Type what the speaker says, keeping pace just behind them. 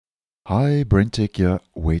Hi, BrenTech here,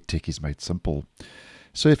 where tech is made simple.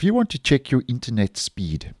 So if you want to check your internet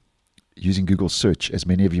speed using Google search, as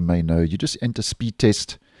many of you may know, you just enter speed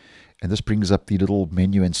test, and this brings up the little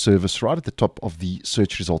menu and service right at the top of the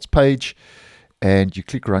search results page, and you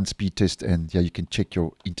click run speed test, and yeah, you can check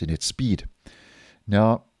your internet speed.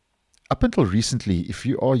 Now, up until recently, if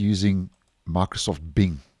you are using Microsoft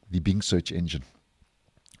Bing, the Bing search engine,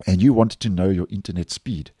 and you wanted to know your internet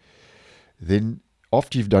speed, then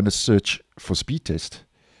after you've done a search for speed test,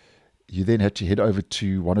 you then had to head over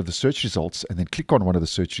to one of the search results and then click on one of the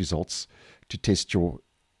search results to test your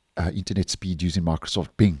internet speed using Microsoft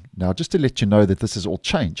Bing. Now, just to let you know that this has all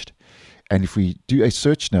changed. And if we do a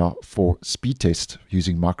search now for speed test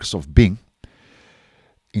using Microsoft Bing,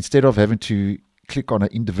 instead of having to click on an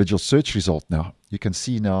individual search result now, you can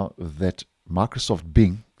see now that Microsoft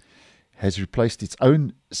Bing has replaced its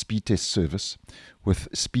own speed test service with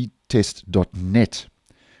speedtest.net,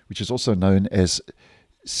 which is also known as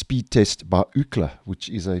Speed Test by Ookla, which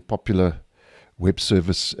is a popular web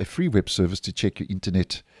service, a free web service to check your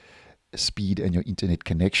internet speed and your internet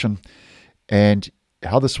connection. And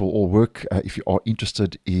how this will all work, if you are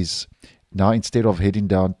interested, is now instead of heading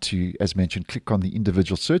down to, as mentioned, click on the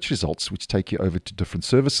individual search results, which take you over to different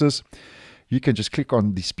services, you can just click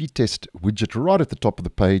on the speed test widget right at the top of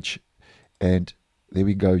the page, and there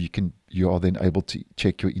we go. You are then able to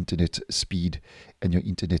check your internet speed and your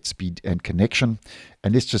internet speed and connection.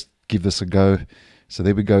 And let's just give this a go. So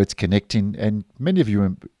there we go. It's connecting, and many of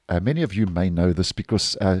you may know this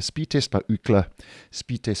because Speed Test by Ookla,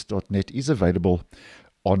 speedtest.net, is available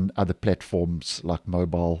on other platforms like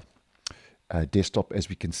mobile, desktop. As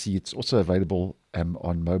we can see, it's also available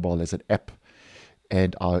on mobile as an app,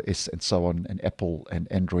 and iOS and so on, and Apple and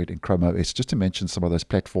Android and Chrome OS, just to mention some of those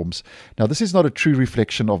platforms. Now, this is not a true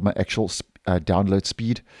reflection of my actual download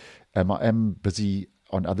speed. I am busy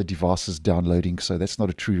on other devices downloading, so that's not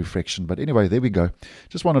a true reflection. But anyway, there we go.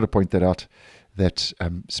 Just wanted to point that out, that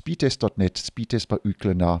speedtest.net, Speedtest by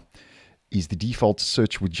Ookla now, is the default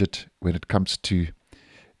search widget when it comes to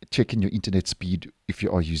checking your internet speed if you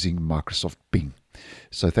are using Microsoft Bing.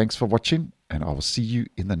 So thanks for watching, and I will see you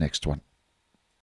in the next one.